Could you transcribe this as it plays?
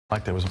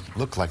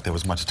Looked like there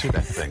was much to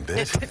that thing, did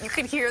it? You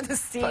could hear the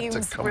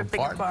seams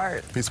ripping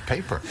apart. Piece of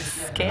paper.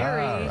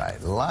 Scary. All right,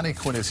 Lonnie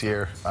Quinn is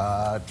here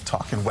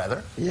talking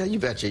weather. Yeah, you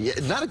betcha. Yeah,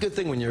 not a good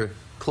thing when your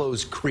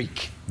clothes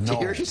creak. No.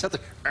 You hear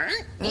something? All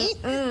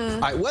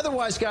right,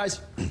 weather-wise,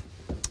 guys.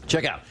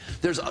 Check out.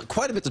 There's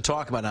quite a bit to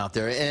talk about out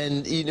there,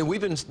 and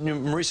we've been,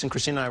 Maurice and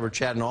Christine and I were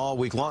chatting all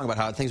week long about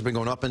how things have been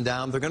going up and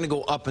down. They're going to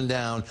go up and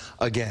down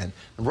again.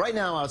 Right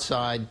now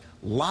outside, a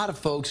lot of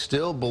folks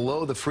still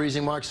below the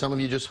freezing mark. Some of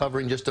you just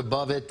hovering just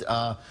above it.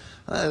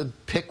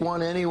 Pick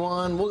one,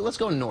 anyone. Well, let's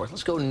go north.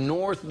 Let's go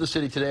north of the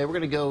city today. We're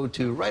going to go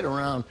to right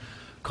around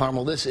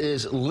Carmel. This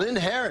is Lynn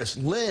Harris.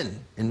 Lynn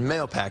in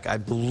Mailpack. I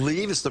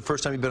believe it's the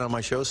first time you've been on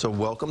my show, so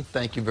welcome.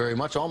 Thank you very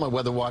much, all my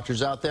weather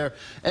watchers out there.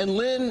 And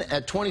Lynn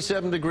at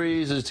 27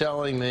 degrees is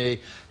telling me,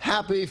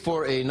 happy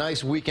for a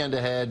nice weekend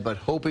ahead, but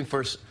hoping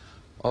for...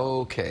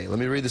 Okay, let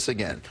me read this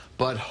again.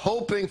 But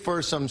hoping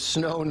for some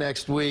snow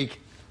next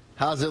week.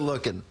 How's it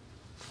looking?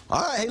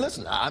 All right, hey,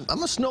 listen,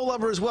 I'm a snow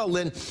lover as well,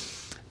 Lynn.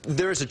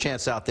 There is a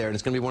chance out there, and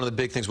it's going to be one of the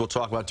big things we'll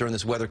talk about during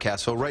this weathercast.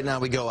 So right now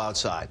we go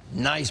outside.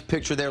 Nice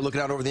picture there looking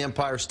out over the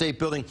Empire State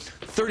Building.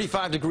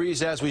 35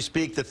 degrees as we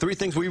speak. The three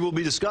things we will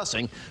be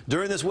discussing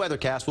during this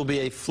weathercast will be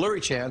a flurry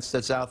chance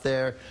that's out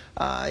there,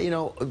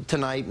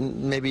 tonight,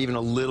 maybe even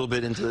a little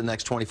bit into the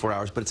next 24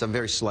 hours, but it's a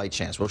very slight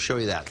chance. We'll show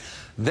you that.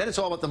 Then it's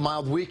all about the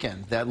mild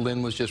weekend that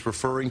Lynn was just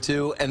referring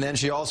to, and then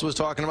she also was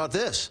talking about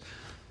this.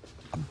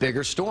 A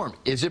bigger storm.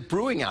 Is it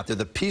brewing out there?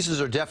 The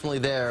pieces are definitely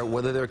there.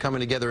 Whether they're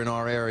coming together in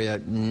our area,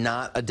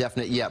 not a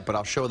definite yet, but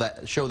I'll show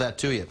that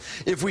to you.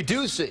 If we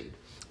do see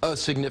a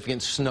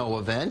significant snow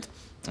event,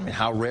 I mean,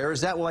 how rare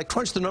is that? Well, I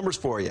crunched the numbers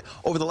for you.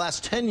 Over the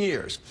last 10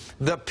 years,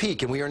 the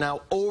peak, and we are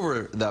now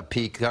over the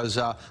peak, because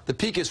the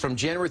peak is from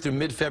January through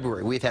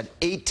mid-February. We've had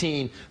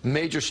 18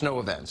 major snow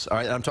events. All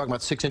right, I'm talking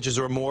about 6 inches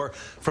or more.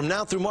 From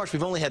now through March,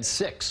 we've only had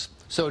 6.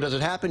 So does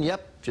it happen?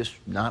 Yep. Just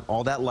not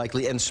all that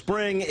likely. And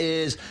spring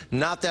is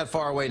not that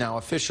far away now.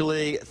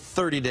 Officially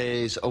 30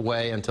 days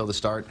away until the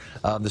start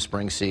of the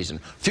spring season.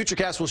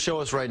 Futurecast will show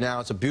us right now.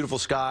 It's a beautiful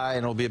sky,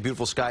 and it'll be a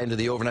beautiful sky into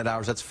the overnight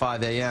hours. That's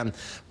 5 a.m.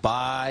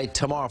 By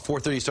tomorrow,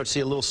 4:30, you start to see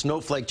a little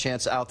snowflake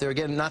chance out there.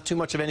 Again, not too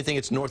much of anything.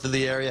 It's north of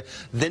the area.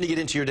 Then you get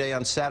into your day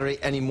on Saturday.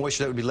 Any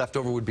moisture that would be left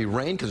over would be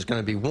rain, because it's going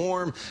to be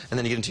warm. And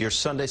then you get into your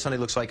Sunday. Sunday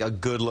looks like a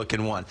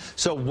good-looking one.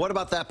 So what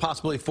about that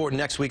possibility for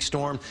next week's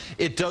storm?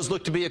 It does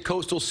look to be a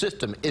coastal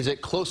system. Is it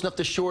close enough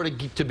to shore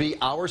to be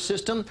our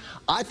system?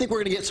 I think we're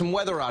going to get some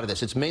weather out of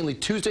this. It's mainly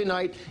Tuesday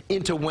night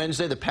into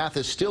Wednesday. The path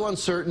is still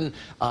uncertain.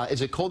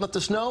 Is it cold enough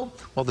to snow?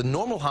 Well, the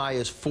normal high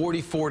is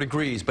 44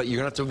 degrees, but you're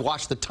going to have to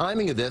watch the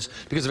timing of this,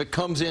 because if it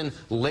comes in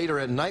later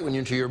at night when you're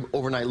into your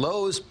overnight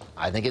lows,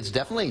 I think it's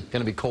definitely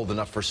going to be cold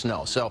enough for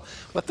snow. So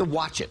we'll have to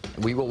watch it.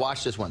 We will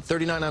watch this one.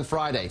 39 on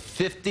Friday,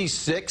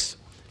 56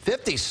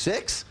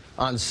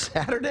 on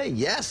Saturday,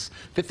 yes,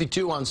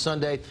 52 on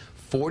Sunday,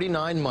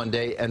 49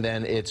 Monday, and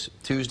then it's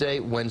Tuesday,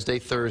 Wednesday,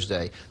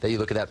 Thursday that you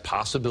look at that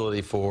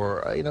possibility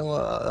for,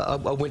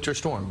 a winter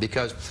storm.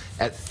 Because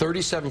at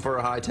 37 for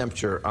a high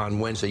temperature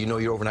on Wednesday,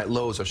 your overnight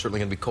lows are certainly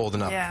going to be cold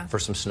enough for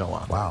some snow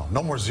on. Wow.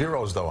 No more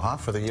zeros, though, huh,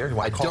 for the year? You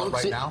want to call it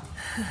right now?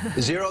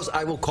 Zeros,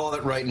 I will call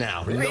it right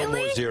now. Really? No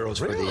more zeros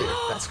for the year.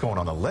 That's going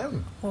on a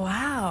limb.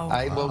 Wow.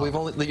 Well, we've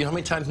only, how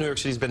many times New York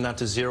City's been not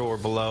to 0 or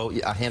below?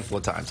 A handful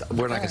of times.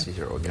 We're not going to see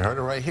 0 again. You heard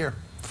it right here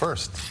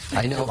first.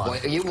 I know, boy.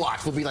 You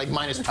watch. We'll be like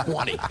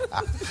 -20.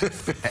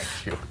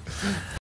 Thank you.